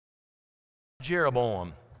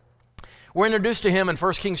Jeroboam. We're introduced to him in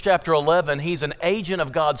 1 Kings chapter 11. He's an agent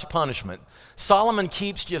of God's punishment. Solomon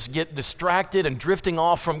keeps just get distracted and drifting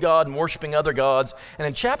off from God and worshiping other gods. And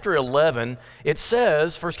in chapter 11, it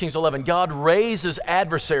says, 1 Kings 11, God raises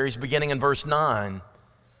adversaries beginning in verse 9.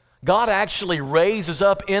 God actually raises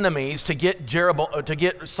up enemies to get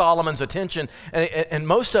Solomon's attention. And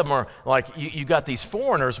most of them are like, you got these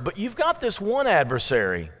foreigners, but you've got this one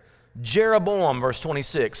adversary, Jeroboam, verse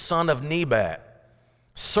 26, son of Nebat,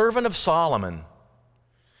 servant of Solomon.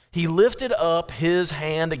 He lifted up his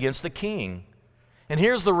hand against the king. And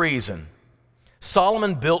here's the reason.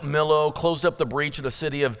 Solomon built Millo, closed up the breach of the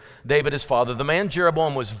city of David his father. The man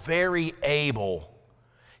Jeroboam was very able.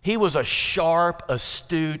 He was a sharp,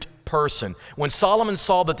 astute person. When Solomon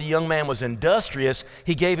saw that the young man was industrious,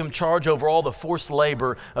 he gave him charge over all the forced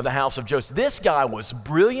labor of the house of Joseph. This guy was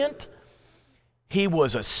brilliant. He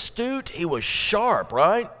was astute. He was sharp,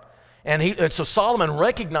 right? And so Solomon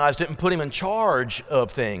recognized it and put him in charge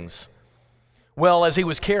of things. Well, as he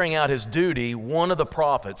was carrying out his duty, one of the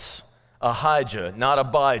prophets, Ahijah, not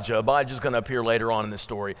Abijah. Abijah's going to appear later on in this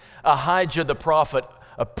story. Ahijah the prophet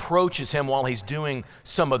approaches him while he's doing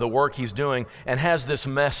some of the work he's doing and has this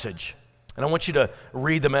message. And I want you to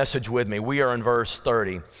read the message with me. We are in verse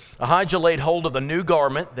 30. Ahijah laid hold of the new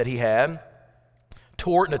garment that he had,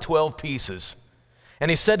 tore it into 12 pieces. And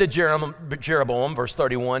he said to Jeroboam, verse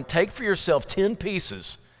 31, take for yourself 10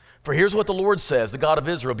 pieces. For here's what the Lord says, the God of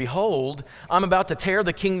Israel, behold, I'm about to tear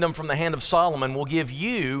the kingdom from the hand of Solomon, will give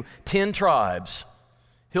you 10 tribes.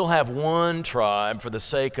 He'll have one tribe for the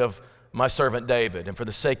sake of my servant David and for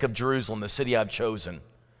the sake of Jerusalem, the city I've chosen.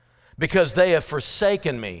 Because they have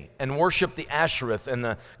forsaken me and worshiped the Ashereth and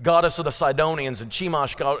the goddess of the Sidonians and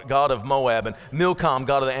Chemosh, god of Moab, and Milcom,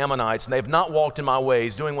 god of the Ammonites, and they have not walked in my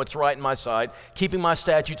ways, doing what's right in my sight, keeping my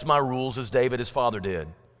statutes, my rules, as David his father did.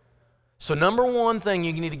 So number one thing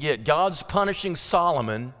you need to get, God's punishing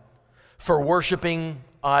Solomon for worshiping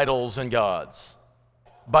idols and gods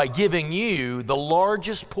by giving you the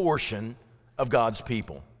largest portion of God's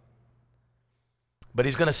people. But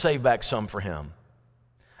he's going to save back some for him.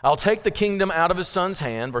 I'll take the kingdom out of his son's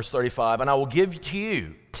hand, verse 35, and I will give to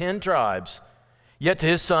you 10 tribes. Yet to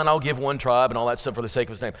his son I'll give one tribe, and all that stuff for the sake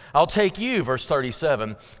of his name. I'll take you, verse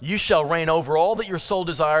 37, you shall reign over all that your soul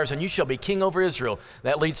desires, and you shall be king over Israel.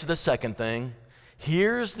 That leads to the second thing.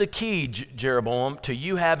 Here's the key, Jeroboam, to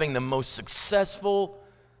you having the most successful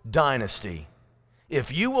dynasty.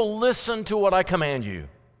 If you will listen to what I command you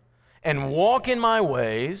and walk in my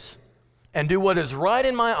ways and do what is right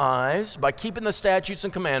in my eyes by keeping the statutes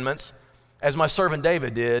and commandments, as my servant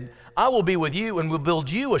David did, I will be with you and will build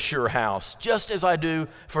you a sure house, just as I do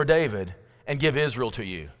for David, and give Israel to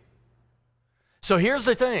you. So here's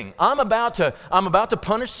the thing. I'm about to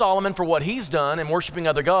punish Solomon for what he's done in worshiping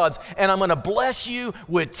other gods, and I'm going to bless you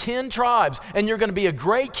with 10 tribes, and you're going to be a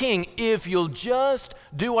great king if you'll just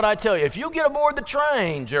do what I tell you. If you'll get aboard the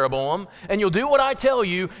train, Jeroboam, and you'll do what I tell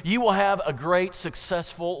you, you will have a great,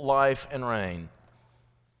 successful life and reign.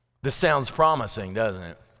 This sounds promising, doesn't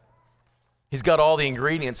it? He's got all the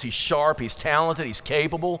ingredients. He's sharp, he's talented, he's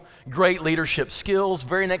capable, great leadership skills.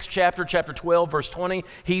 Very next chapter, chapter 12, verse 20,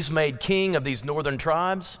 he's made king of these northern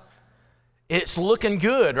tribes. It's looking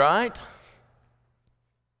good, right?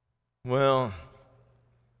 Well,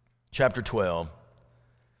 chapter 12,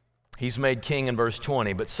 he's made king in verse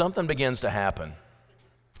 20, but something begins to happen.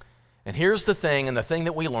 And here's the thing, and the thing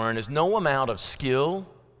that we learn is no amount of skill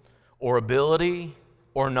or ability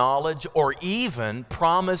or knowledge, or even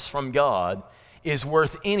promise from God is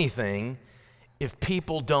worth anything if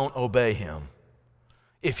people don't obey him.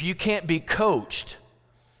 If you can't be coached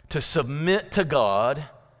to submit to God,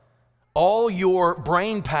 all your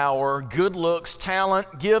brain power, good looks,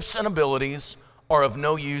 talent, gifts, and abilities are of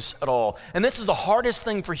no use at all. And this is the hardest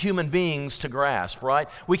thing for human beings to grasp, right?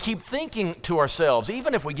 We keep thinking to ourselves,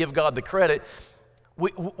 even if we give God the credit,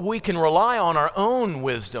 we can rely on our own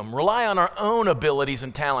wisdom, rely on our own abilities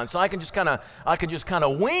and talents. I can just kind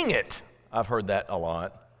of wing it. I've heard that a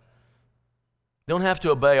lot. Don't have to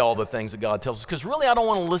obey all the things that God tells us, because really I don't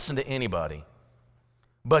want to listen to anybody.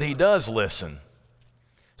 But he does listen.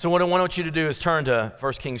 So what I want you to do is turn to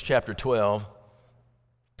 1 Kings chapter 12,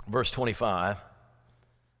 verse 25.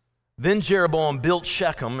 Then Jeroboam built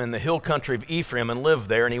Shechem in the hill country of Ephraim and lived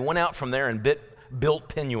there, and he went out from there and built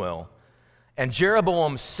Penuel. And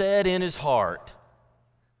Jeroboam said in his heart,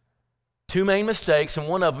 two main mistakes, and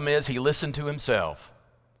one of them is he listened to himself.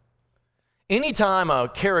 Anytime a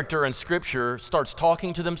character in Scripture starts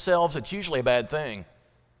talking to themselves, it's usually a bad thing.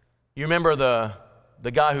 You remember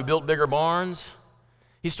the guy who built bigger barns?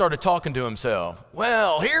 He started talking to himself.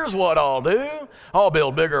 Well, here's what I'll do. I'll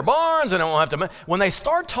build bigger barns and I won't have to. When they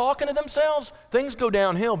start talking to themselves, things go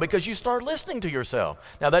downhill because you start listening to yourself.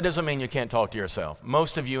 Now, that doesn't mean you can't talk to yourself.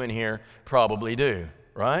 Most of you in here probably do,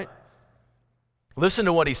 right? Listen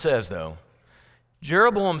to what he says, though.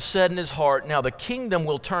 Jeroboam said in his heart, now the kingdom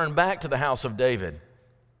will turn back to the house of David.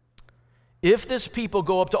 If this people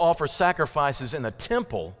go up to offer sacrifices in the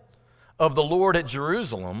temple of the Lord at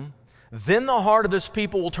Jerusalem, then the heart of this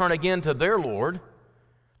people will turn again to their Lord,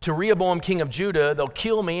 to Rehoboam king of Judah. They'll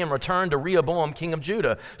kill me and return to Rehoboam king of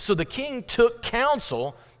Judah. So the king took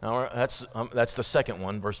counsel. Now that's the second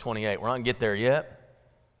one, verse 28. We're not going to get there yet.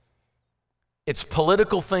 It's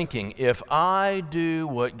political thinking. If I do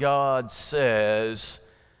what God says,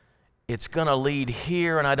 it's going to lead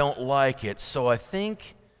here and I don't like it. So I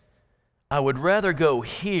think I would rather go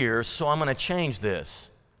here, so I'm going to change this.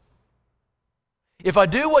 If I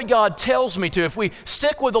do what God tells me to, if we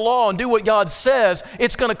stick with the law and do what God says,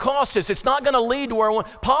 it's going to cost us. It's not going to lead to where I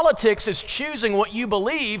want. Politics is choosing what you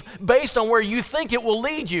believe based on where you think it will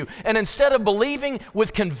lead you. And instead of believing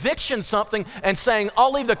with conviction something and saying,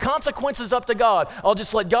 I'll leave the consequences up to God, I'll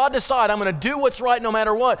just let God decide, I'm going to do what's right no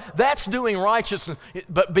matter what, that's doing righteousness.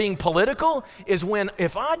 But being political is when,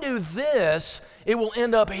 if I do this, it will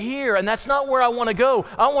end up here, and that's not where I want to go.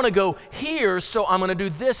 I want to go here, so I'm going to do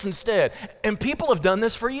this instead. And people have done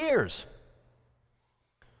this for years.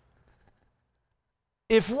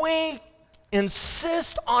 If we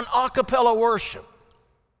insist on a cappella worship,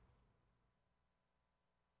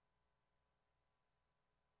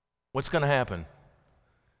 what's going to happen?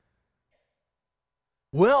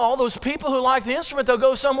 Well, all those people who like the instrument, they'll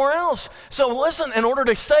go somewhere else. So listen, in order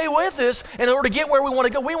to stay with this, in order to get where we want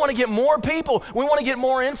to go, we want to get more people. We want to get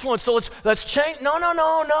more influence. So let's change. No.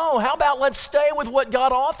 How about let's stay with what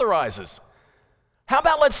God authorizes? How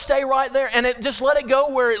about let's stay right there and just let it go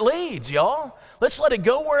where it leads, y'all? Let's let it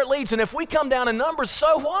go where it leads. And if we come down in numbers,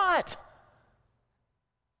 so what?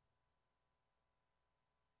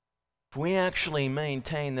 If we actually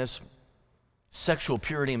maintain this sexual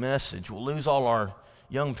purity message, we'll lose all our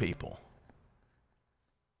young people.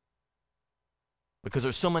 Because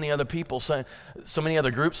there's so many other people saying, so many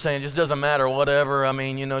other groups saying, it just doesn't matter, whatever. I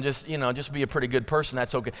mean, just be a pretty good person.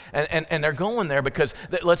 That's okay. And they're going there because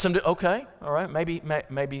that lets them do. Okay, all right,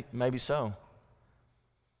 maybe so.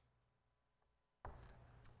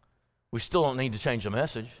 We still don't need to change the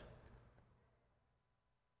message.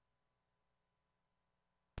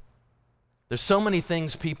 There's so many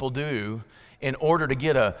things people do in order to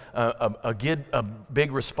get a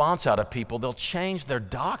big response out of people. They'll change their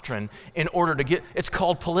doctrine in order to get, it's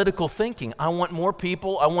called political thinking. I want more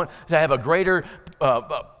people. I want to have a greater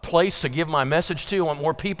place to give my message to. I want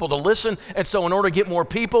more people to listen. And so in order to get more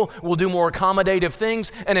people, we'll do more accommodative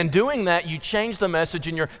things. And in doing that, you change the message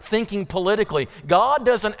and you're thinking politically. God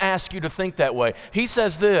doesn't ask you to think that way. He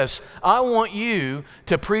says this, I want you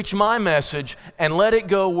to preach my message and let it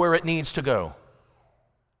go where it needs to go.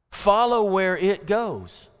 Follow where it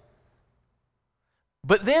goes.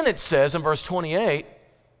 But then it says in verse 28,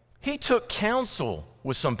 he took counsel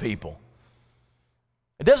with some people.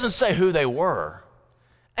 It doesn't say who they were.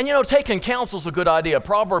 And taking counsel is a good idea.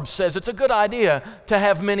 Proverbs says it's a good idea to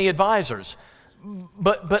have many advisors.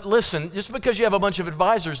 But listen, just because you have a bunch of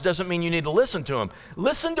advisors doesn't mean you need to listen to them.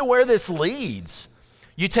 Listen to where this leads.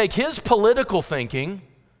 You take his political thinking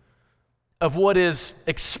of what is,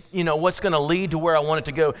 what's going to lead to where I want it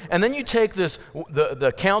to go. And then you take this,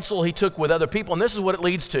 the counsel he took with other people, and this is what it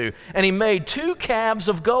leads to. And he made 2 calves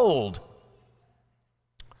of gold.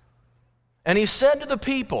 And he said to the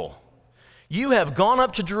people, you have gone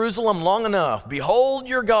up to Jerusalem long enough. Behold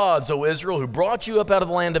your gods, O Israel, who brought you up out of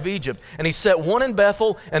the land of Egypt. And he set one in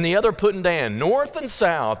Bethel and the other put in Dan, north and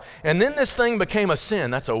south. And then this thing became a sin.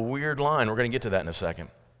 That's a weird line. We're going to get to that in a second.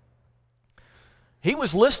 He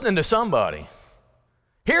was listening to somebody.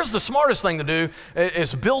 Here's the smartest thing to do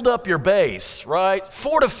is build up your base, right?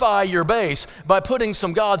 Fortify your base by putting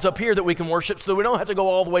some gods up here that we can worship so we don't have to go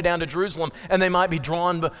all the way down to Jerusalem and they might be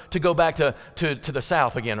drawn to go back to the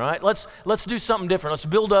south again, right? Let's do something different. Let's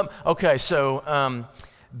build up. Okay, so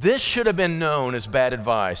this should have been known as bad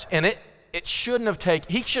advice. And it shouldn't have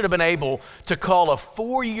he should have been able to call a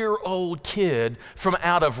 4-year-old kid from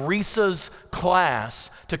out of Risa's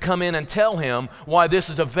class to come in and tell him why this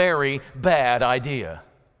is a very bad idea.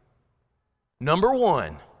 Number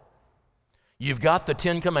 1, you've got the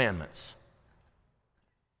 10 Commandments.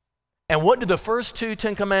 And what do the first 2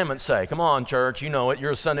 10 Commandments say? Come on, church, you know it.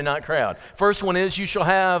 You're a Sunday night crowd. First one is, you shall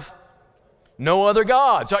have no other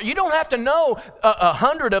gods. You don't have to know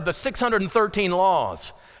 100 of the 613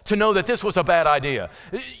 laws to know that this was a bad idea.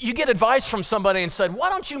 You get advice from somebody and said, why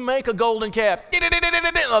don't you make a golden calf?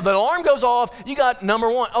 The alarm goes off, you got number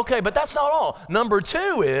one. Okay, but that's not all. Number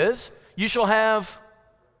two is, you shall have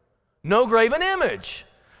no graven image.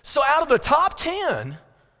 So out of the top 10,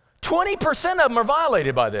 20% of them are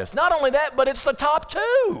violated by this. Not only that, but it's the top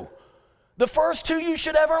two. The first two you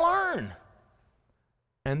should ever learn.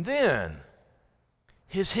 And then,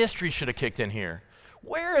 his history should have kicked in here.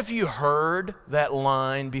 Where have you heard that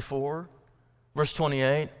line before? Verse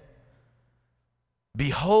 28.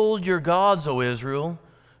 Behold your gods, O Israel,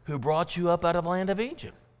 who brought you up out of the land of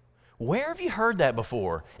Egypt. Where have you heard that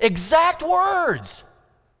before? Exact words.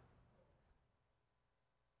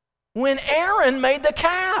 When Aaron made the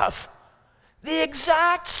calf. The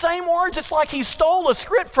exact same words. It's like he stole a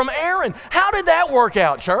script from Aaron. How did that work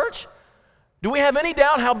out, church? Do we have any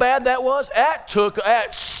doubt how bad that was?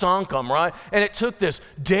 That sunk them, right? And it took this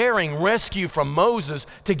daring rescue from Moses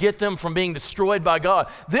to get them from being destroyed by God.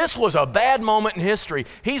 This was a bad moment in history.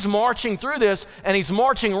 He's marching through this, and he's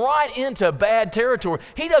marching right into bad territory.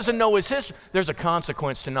 He doesn't know his history. There's a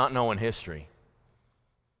consequence to not knowing history.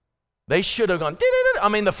 They should have gone, I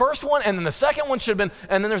mean, the first one, and then the second one should have been,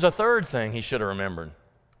 and then there's a third thing he should have remembered.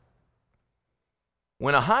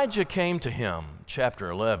 When Ahijah came to him, chapter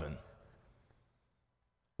 11,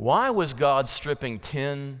 why was God stripping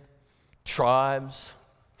 10 tribes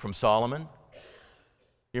from Solomon?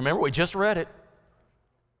 You remember, we just read it.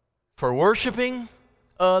 For worshiping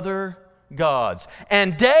other gods.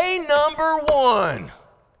 And day number 1,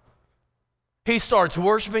 he starts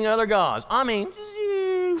worshiping other gods. I mean,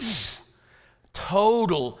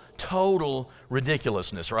 total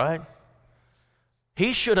ridiculousness, right?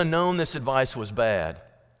 He should have known this advice was bad.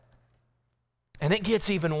 And it gets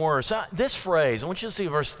even worse. This phrase, I want you to see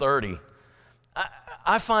verse 30.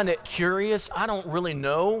 I find it curious. I don't really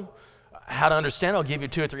know how to understand. I'll give you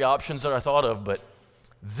 2 or 3 options that I thought of, but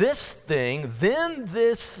this thing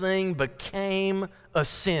became a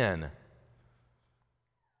sin.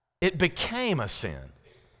 It became a sin.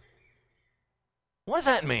 What does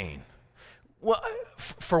that mean? Well,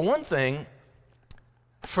 for one thing,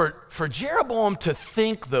 for Jeroboam to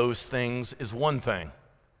think those things is one thing.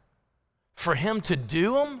 For him to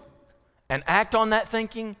do them and act on that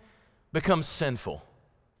thinking becomes sinful.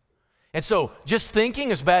 And so just thinking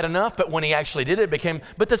is bad enough, but when he actually did it, it became...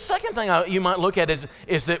 But the second thing you might look at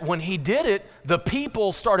is that when he did it, the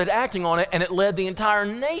people started acting on it, and it led the entire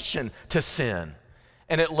nation to sin.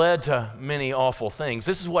 And it led to many awful things.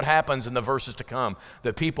 This is what happens in the verses to come.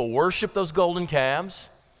 The people worship those golden calves.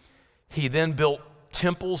 He then built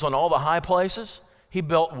temples on all the high places. He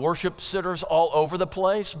built worship centers all over the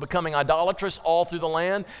place, becoming idolatrous all through the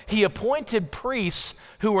land. He appointed priests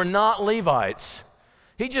who were not Levites.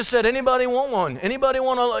 He just said, anybody want one? Anybody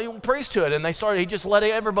want a priesthood? And he just let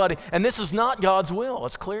everybody. And this is not God's will,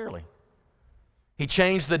 it's clearly. He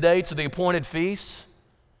changed the dates of the appointed feasts.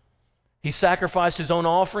 He sacrificed his own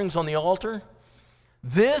offerings on the altar.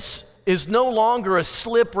 This is no longer a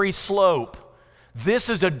slippery slope. This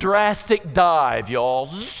is a drastic dive, y'all.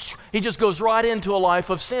 He just goes right into a life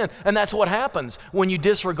of sin. And that's what happens when you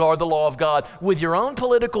disregard the law of God. With your own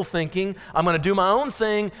political thinking, I'm going to do my own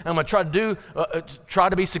thing. I'm going to try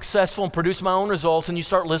to be successful and produce my own results. And you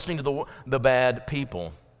start listening to the bad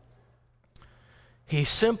people. He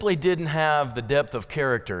simply didn't have the depth of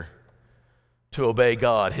character to obey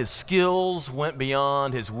God. His skills went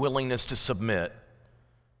beyond his willingness to submit.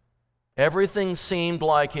 Everything seemed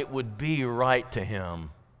like it would be right to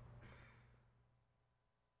him.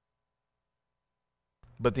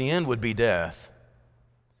 But the end would be death.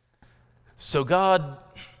 So God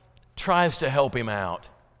tries to help him out.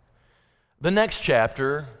 The next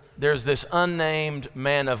chapter, there's this unnamed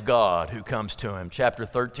man of God who comes to him. Chapter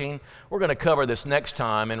 13. We're going to cover this next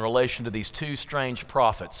time in relation to these 2 strange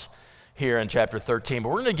prophets here in chapter 13. But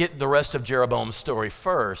we're going to get the rest of Jeroboam's story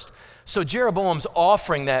first. So Jeroboam's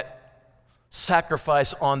offering that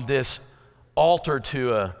sacrifice on this altar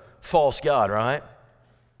to a false god, right?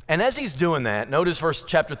 And as he's doing that, notice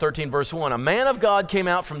chapter 13, verse 1. A man of God came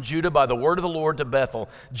out from Judah by the word of the Lord to Bethel.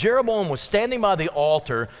 Jeroboam was standing by the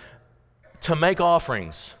altar to make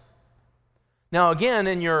offerings. Now again,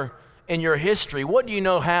 in your history, what do you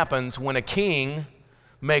know happens when a king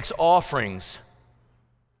makes offerings?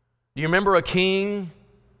 Do you remember a king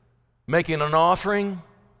making an offering?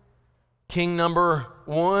 King number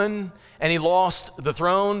 1, and he lost the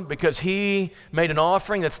throne because he made an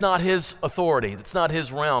offering that's not his authority, that's not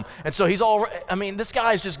his realm. And so this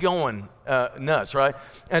guy's just going nuts, right?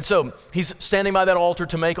 And so he's standing by that altar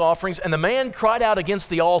to make offerings, and the man cried out against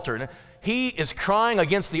the altar. He is crying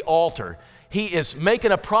against the altar. he is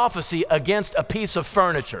making a prophecy against a piece of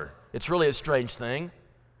furniture. It's really a strange thing.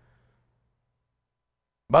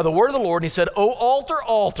 By the word of the Lord, and he said, "O altar,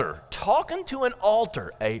 altar," talking to an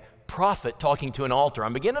altar, a prophet talking to an altar.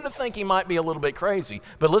 I'm beginning to think he might be a little bit crazy,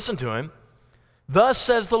 but listen to him. "Thus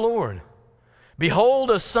says the Lord,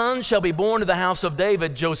 behold, a son shall be born to the house of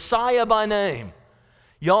David, Josiah by name."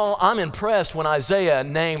 Y'all, I'm impressed when Isaiah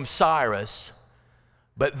named Cyrus,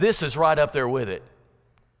 but this is right up there with it.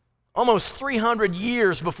 Almost 300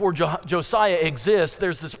 years before Josiah exists,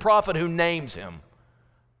 there's this prophet who names him.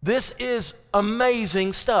 This is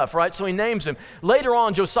amazing stuff, right? So he names him. Later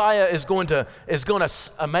on, Josiah is going to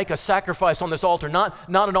make a sacrifice on this altar, not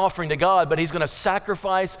an offering to God, but he's going to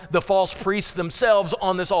sacrifice the false priests themselves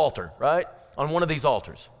on this altar, right? On one of these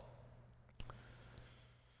altars.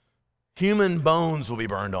 Human bones will be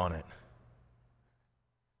burned on it.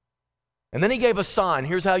 And then he gave a sign.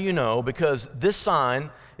 Here's how you know, because this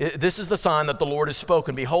is the sign that the Lord has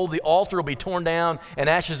spoken. "Behold, the altar will be torn down, and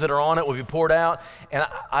ashes that are on it will be poured out." And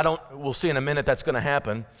we'll see in a minute that's going to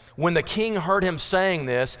happen. "When the king heard him saying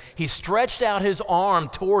this, he stretched out his arm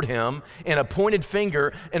toward him and a pointed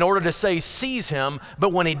finger in order to say, 'Seize him.'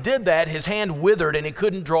 But when he did that, his hand withered and he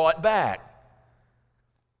couldn't draw it back."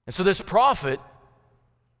 And so this prophet,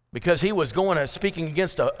 because he was speaking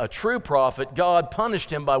against a true prophet, God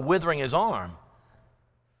punished him by withering his arm.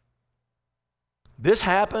 This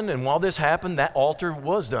happened, and while this happened, that altar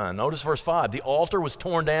was done. Notice verse 5. The altar was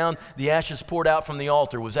torn down, the ashes poured out from the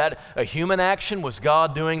altar. Was that a human action? Was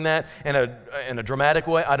God doing that in a dramatic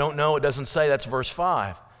way? I don't know. It doesn't say. That's verse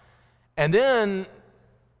 5. And then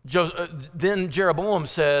Jeroboam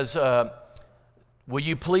says, "Will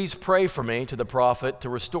you please pray for me," to the prophet, "to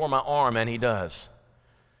restore my arm?" And he does.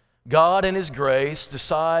 God in his grace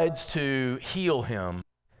decides to heal him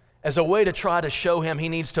as a way to try to show him he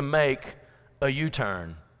needs to make a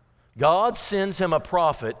U-turn. God sends him a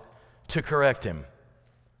prophet to correct him.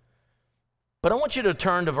 But I want you to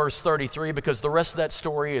turn to verse 33 because the rest of that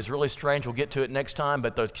story is really strange. We'll get to it next time,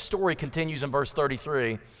 but the story continues in verse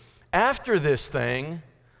 33. "After this thing,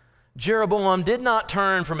 Jeroboam did not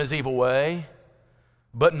turn from his evil way,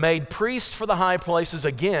 but made priests for the high places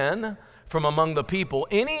again from among the people.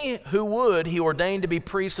 Any who would, he ordained to be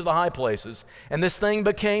priests of the high places. And this thing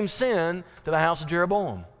became sin to the house of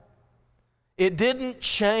Jeroboam." It didn't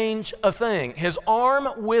change a thing. His arm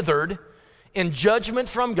withered in judgment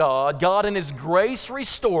from God. God in his grace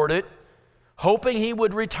restored it, hoping he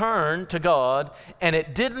would return to God, and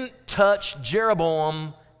it didn't touch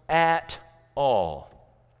Jeroboam at all.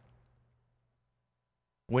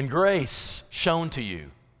 When grace shown to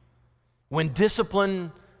you, when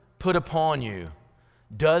discipline put upon you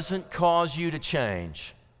doesn't cause you to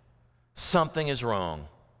change, something is wrong.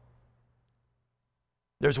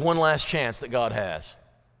 There's one last chance that God has.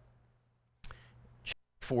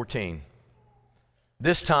 14.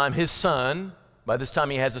 This time his son, by this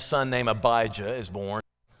time he has a son named Abijah, is born.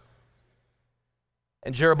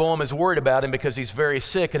 And Jeroboam is worried about him because he's very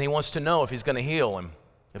sick and he wants to know if he's going to heal him,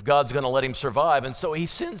 if God's going to let him survive. And so he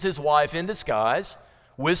sends his wife in disguise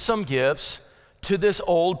with some gifts to this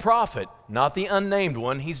old prophet, not the unnamed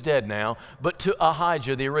one, he's dead now, but to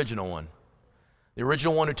Ahijah, the original one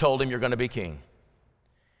who told him, "You're going to be king."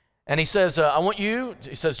 And he says,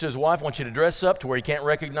 he says to his wife, "I want you to dress up to where he can't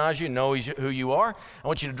recognize you, know who you are. I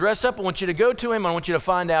want you to dress up, I want you to go to him, I want you to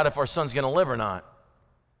find out if our son's going to live or not."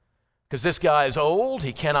 Because this guy is old,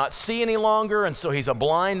 he cannot see any longer, and so he's a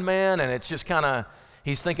blind man, and it's just kind of,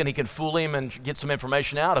 he's thinking he can fool him and get some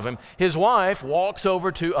information out of him. His wife walks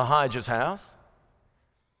over to Ahijah's house,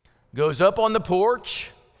 goes up on the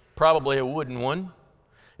porch, probably a wooden one,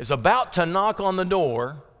 is about to knock on the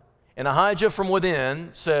door, and Ahijah from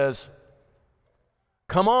within says,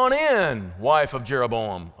 "Come on in, wife of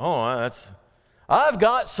Jeroboam." I've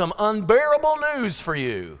got some unbearable news for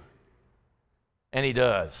you. And he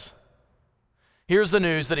does. Here's the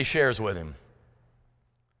news that he shares with him.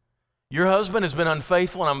 "Your husband has been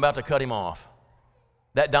unfaithful, and I'm about to cut him off.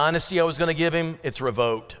 That dynasty I was going to give him, it's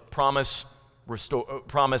revoked. Promise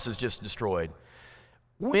is just destroyed.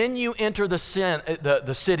 When you enter the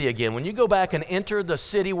city again, when you go back and enter the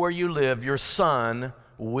city where you live, your son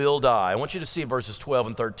will die." I want you to see verses 12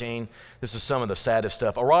 and 13. This is some of the saddest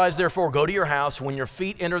stuff. "Arise, therefore, go to your house. When your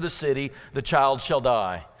feet enter the city, the child shall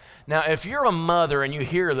die." Now, if you're a mother and you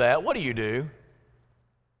hear that, what do?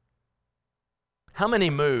 How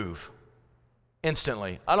many move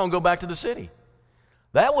instantly? "I don't go back to the city."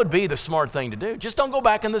 That would be the smart thing to do. Just don't go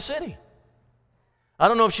back in the city. I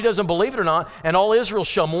don't know if she doesn't believe it or not. And all Israel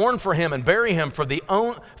shall mourn for him and bury him,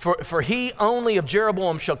 for he only of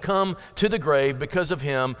Jeroboam shall come to the grave. Because of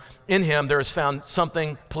him, in him there is found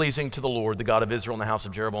something pleasing to the Lord, the God of Israel, in the house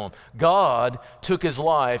of Jeroboam. God took his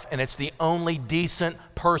life, and it's the only decent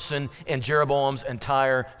person in Jeroboam's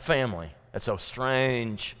entire family. That's so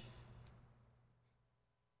strange.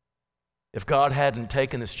 If God hadn't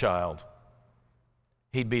taken this child,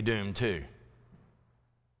 he'd be doomed too.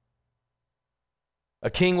 A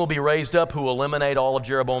king will be raised up who will eliminate all of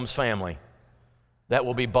Jeroboam's family. That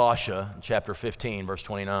will be Baasha, in chapter 15, verse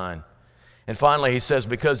 29. And finally, he says,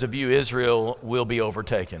 because of you, Israel will be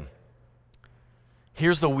overtaken.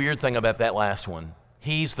 Here's the weird thing about that last one.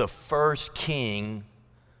 He's the first king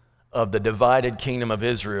of the divided kingdom of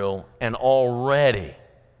Israel, and already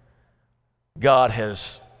God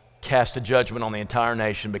has cast a judgment on the entire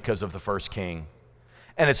nation because of the first king.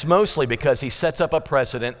 And it's mostly because he sets up a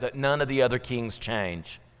precedent that none of the other kings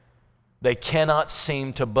change. They cannot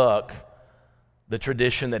seem to buck the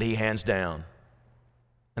tradition that he hands down.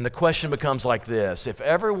 And the question becomes like this: if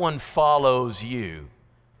everyone follows you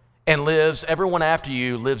and everyone after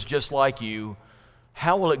you lives just like you,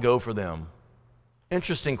 how will it go for them?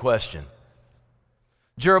 Interesting question.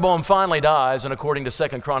 Jeroboam finally dies, and according to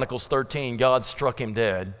 2 Chronicles 13, God struck him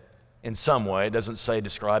dead in some way. It doesn't say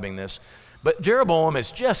describing this. But Jeroboam is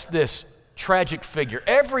just this tragic figure.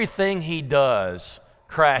 Everything he does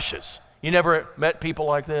crashes. You never met people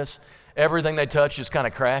like this? Everything they touch just kind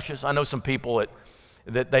of crashes. I know some people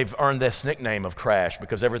that they've earned this nickname of crash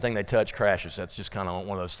because everything they touch crashes. That's just kind of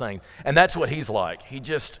one of those things. And that's what he's like.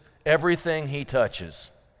 Everything he touches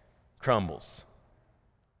crumbles.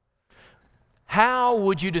 How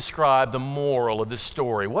would you describe the moral of this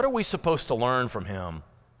story? What are we supposed to learn from him?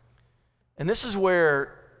 And this is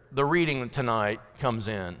where the reading tonight comes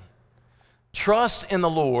in. Trust in the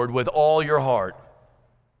Lord with all your heart.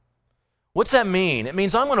 What's that mean? It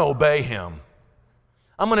means I'm going to obey him.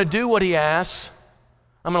 I'm going to do what he asks.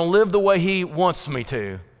 I'm going to live the way he wants me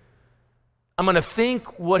to. I'm going to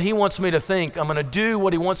think what he wants me to think. I'm going to do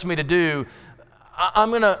what he wants me to do.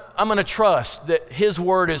 I'm going to trust that his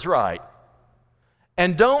word is right.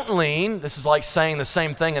 And don't lean, this is like saying the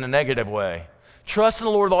same thing in a negative way. Trust in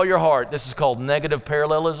the Lord with all your heart. This is called negative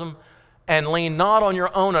parallelism. And lean not on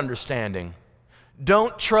your own understanding.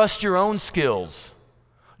 Don't trust your own skills.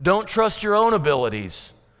 Don't trust your own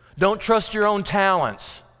abilities. Don't trust your own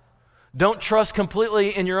talents. Don't trust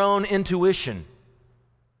completely in your own intuition.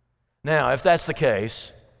 Now, if that's the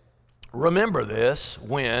case, remember this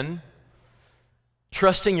when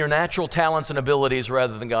trusting your natural talents and abilities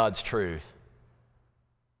rather than God's truth.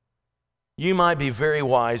 You might be a very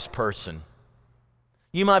wise person.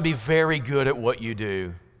 You might be very good at what you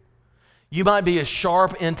do. You might be a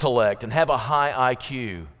sharp intellect and have a high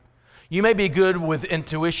IQ. You may be good with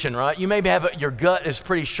intuition, right? You may have your gut is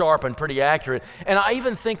pretty sharp and pretty accurate. And I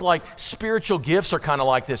even think like spiritual gifts are kind of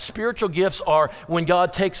like this. Spiritual gifts are when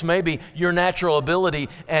God takes maybe your natural ability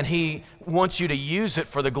and he wants you to use it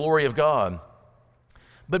for the glory of God.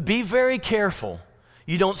 But be very careful.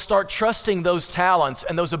 You don't start trusting those talents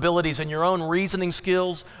and those abilities and your own reasoning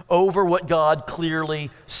skills over what God clearly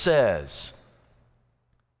says.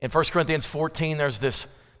 In 1 Corinthians 14, there's this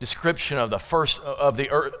description of the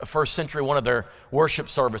first century, one of their worship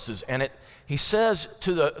services, and he says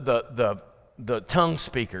to the tongue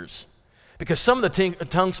speakers, because some of the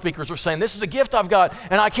tongue speakers are saying, this is a gift I've got,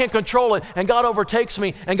 and I can't control it, and God overtakes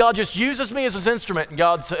me, and God just uses me as his instrument.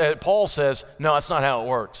 And Paul says, no, that's not how it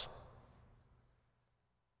works.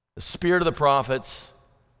 The spirit of the prophets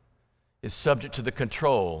is subject to the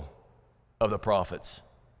control of the prophets.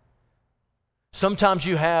 Sometimes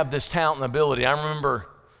you have this talent and ability. I remember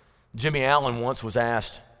Jimmy Allen once was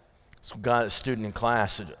asked, a student in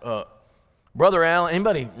class, said, Brother Allen,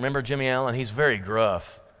 anybody remember Jimmy Allen? He's very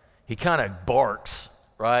gruff. He kind of barks,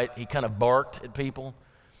 right? He kind of barked at people.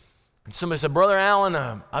 And somebody said, Brother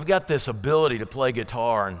Allen, I've got this ability to play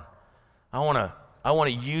guitar, and I want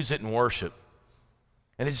to use it in worship.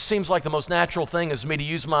 And it just seems like the most natural thing is for me to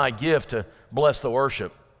use my gift to bless the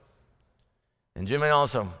worship. And Jimmy Allen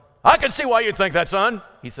said, I can see why you'd think that, son,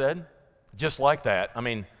 he said. Just like that. I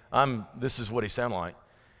mean, this is what he sounded like.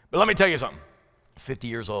 But let me tell you something. 50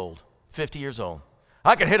 years old.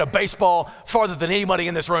 I can hit a baseball farther than anybody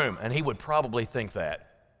in this room. And he would probably think that.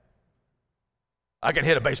 I can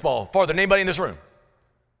hit a baseball farther than anybody in this room.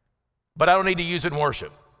 But I don't need to use it in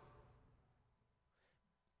worship.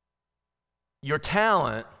 Your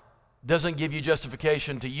talent doesn't give you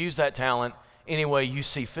justification to use that talent any way you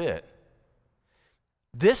see fit.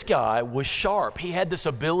 This guy was sharp. He had this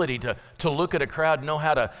ability to look at a crowd, know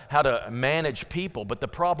how to manage people. But the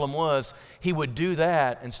problem was he would do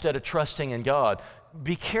that instead of trusting in God.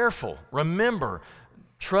 Be careful. Remember,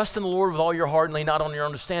 trust in the Lord with all your heart and lean not on your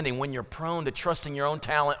understanding when you're prone to trusting your own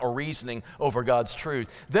talent or reasoning over God's truth.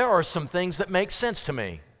 There are some things that make sense to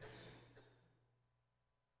me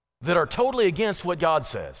that are totally against what God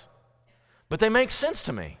says, but they make sense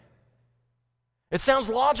to me. It sounds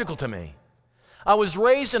logical to me. I was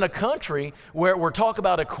raised in a country where we're talking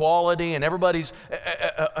about equality and everybody's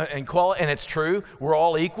equality, and it's true. We're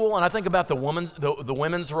all equal. And I think about the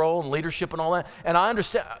women's role and leadership and all that. And I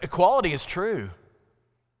understand equality is true.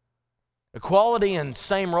 Equality and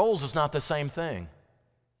same roles is not the same thing.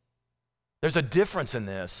 There's a difference in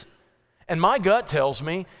this. And my gut tells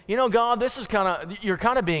me, God, you're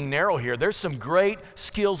kind of being narrow here. There's some great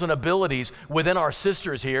skills and abilities within our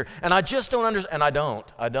sisters here, and I just don't understand, and I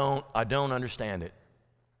don't understand it.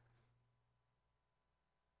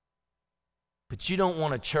 But you don't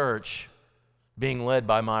want a church being led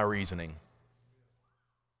by my reasoning.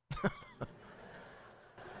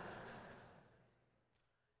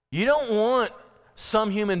 You don't want some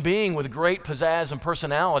human being with great pizzazz and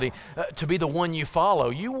personality to be the one you follow.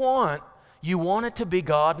 You want it to be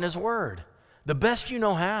God and His Word, the best you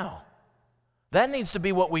know how. That needs to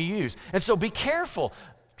be what we use. And so be careful.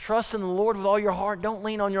 Trust in the Lord with all your heart. Don't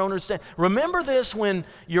lean on your own understanding. Remember this when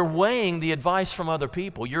you're weighing the advice from other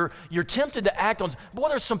people. You're tempted to act on, boy,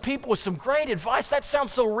 there's some people with some great advice. That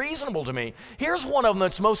sounds so reasonable to me. Here's one of them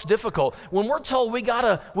that's most difficult. When we're told we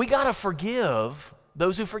gotta forgive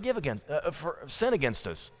those who sin against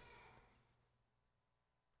us.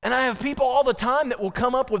 And I have people all the time that will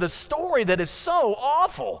come up with a story that is so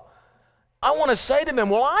awful. I want to say to them,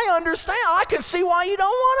 well, I understand. I can see why you don't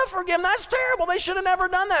want to forgive them. That's terrible. They should have never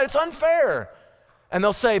done that. It's unfair. And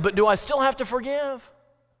they'll say, but do I still have to forgive?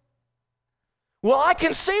 Well, I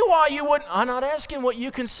can see why you wouldn't. I'm not asking what you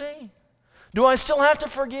can see. Do I still have to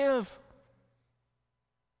forgive?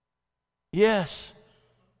 Yes.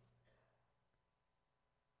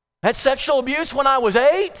 Had sexual abuse when I was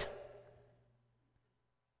 8?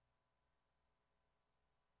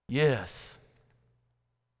 Yes.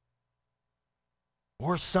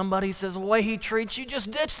 Or somebody says, the way he treats you,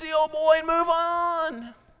 just ditch the old boy and move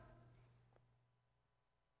on.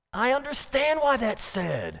 I understand why that's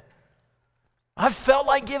said. I've felt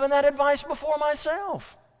like giving that advice before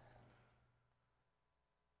myself.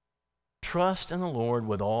 Trust in the Lord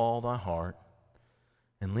with all thy heart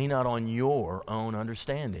and lean not on your own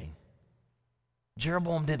understanding.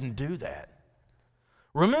 Jeroboam didn't do that.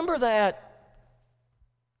 Remember that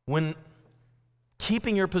when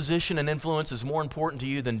keeping your position and influence is more important to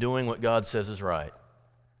you than doing what God says is right.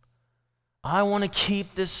 I want to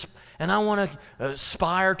keep this, and I want to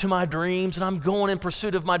aspire to my dreams, and I'm going in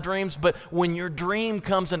pursuit of my dreams, but when your dream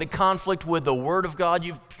comes into conflict with the Word of God,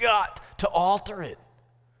 you've got to alter it.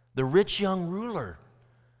 The rich young ruler,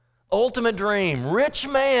 ultimate dream, rich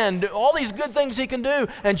man, all these good things he can do,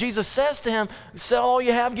 and Jesus says to him, sell all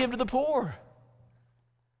you have, give to the poor.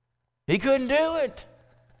 He couldn't do it.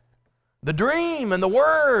 The dream and the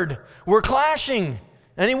Word were clashing,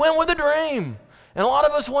 and he went with the dream. And a lot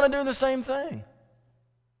of us want to do the same thing.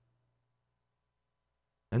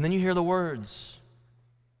 And then you hear the words,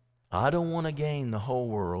 I don't want to gain the whole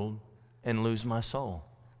world and lose my soul.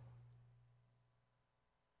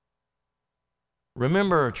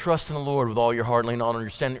 Remember, trust in the Lord with all your heart, lean on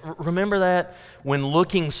understanding. Remember that when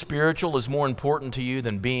looking spiritual is more important to you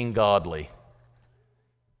than being godly.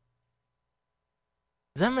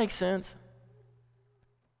 Does that make sense?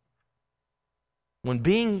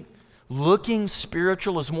 When looking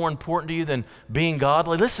spiritual is more important to you than being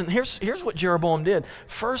godly. Listen, here's what Jeroboam did.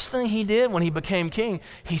 First thing he did when he became king,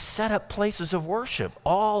 he set up places of worship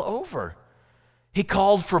all over. He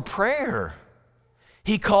called for prayer.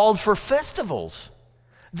 He called for festivals.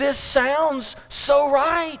 This sounds so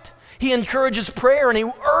right. He encourages prayer and he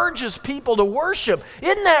urges people to worship.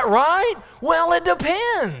 Isn't that right? Well, it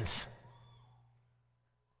depends.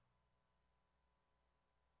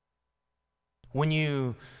 When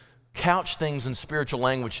you couch things in spiritual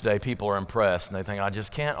language today, people are impressed and they think, I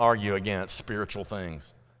just can't argue against spiritual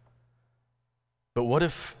things. But what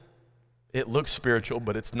if it looks spiritual,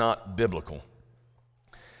 but it's not biblical?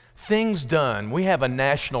 Things done. We have a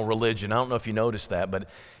national religion. I don't know if you noticed that, but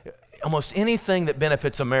almost anything that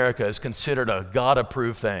benefits America is considered a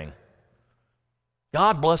God-approved thing.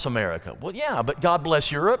 God bless America. Well, yeah, but God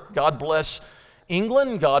bless Europe. God bless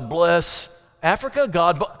England. God bless Africa.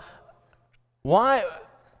 Why?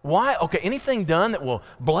 Okay, anything done that will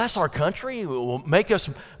bless our country, will make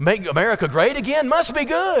America great again, must be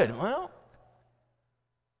good. Well,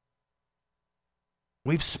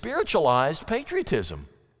 We've spiritualized patriotism.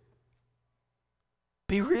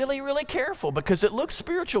 Be really, really careful because it looks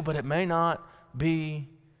spiritual, but it may not be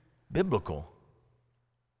biblical.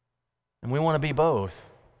 And we want to be both.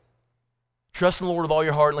 Trust in the Lord with all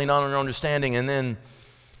your heart, lean not on your understanding, and then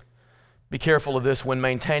be careful of this: when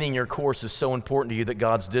maintaining your course is so important to you that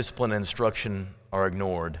God's discipline and instruction are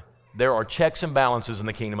ignored. There are checks and balances in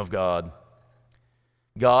the kingdom of God.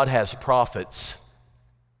 God has prophets,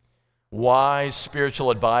 wise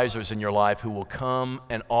spiritual advisors in your life who will come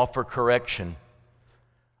and offer correction,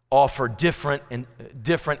 offer different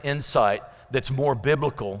insight that's more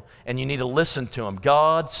biblical, and you need to listen to them.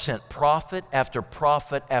 God sent prophet after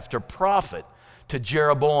prophet after prophet to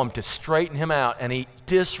Jeroboam to straighten him out, and he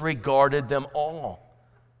disregarded them all.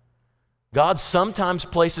 God sometimes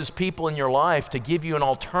places people in your life to give you an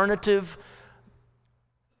alternative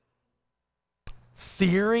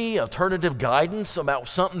theory, alternative guidance about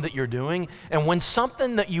something that you're doing. And when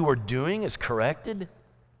something that you are doing is corrected,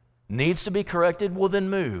 needs to be corrected, well, then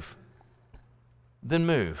move. Then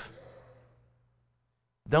move.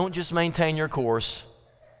 Don't just maintain your course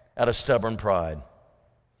out of stubborn pride.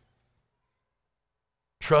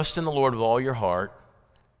 Trust in the Lord with all your heart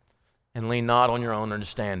and lean not on your own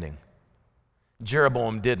understanding.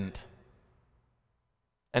 Jeroboam didn't.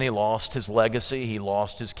 And he lost his legacy, he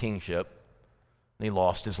lost his kingship, and he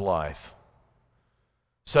lost his life.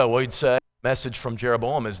 So we'd say, the message from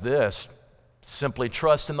Jeroboam is this: simply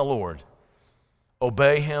trust in the Lord.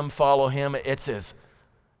 Obey him, follow him. It's as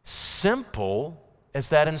simple as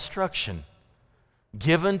that instruction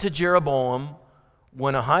given to Jeroboam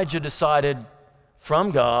when Ahijah decided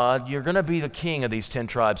from God, you're going to be the king of these 10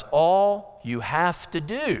 tribes. All you have to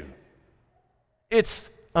do,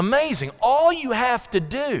 it's amazing, all you have to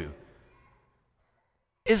do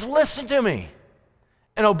is listen to me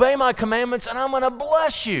and obey my commandments, and I'm going to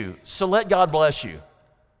bless you. So let God bless you.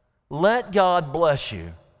 Let God bless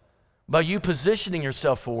you by you positioning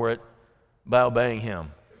yourself for it by obeying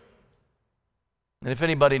him. And if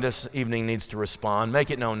anybody this evening needs to respond,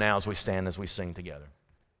 make it known now as we stand, as we sing together.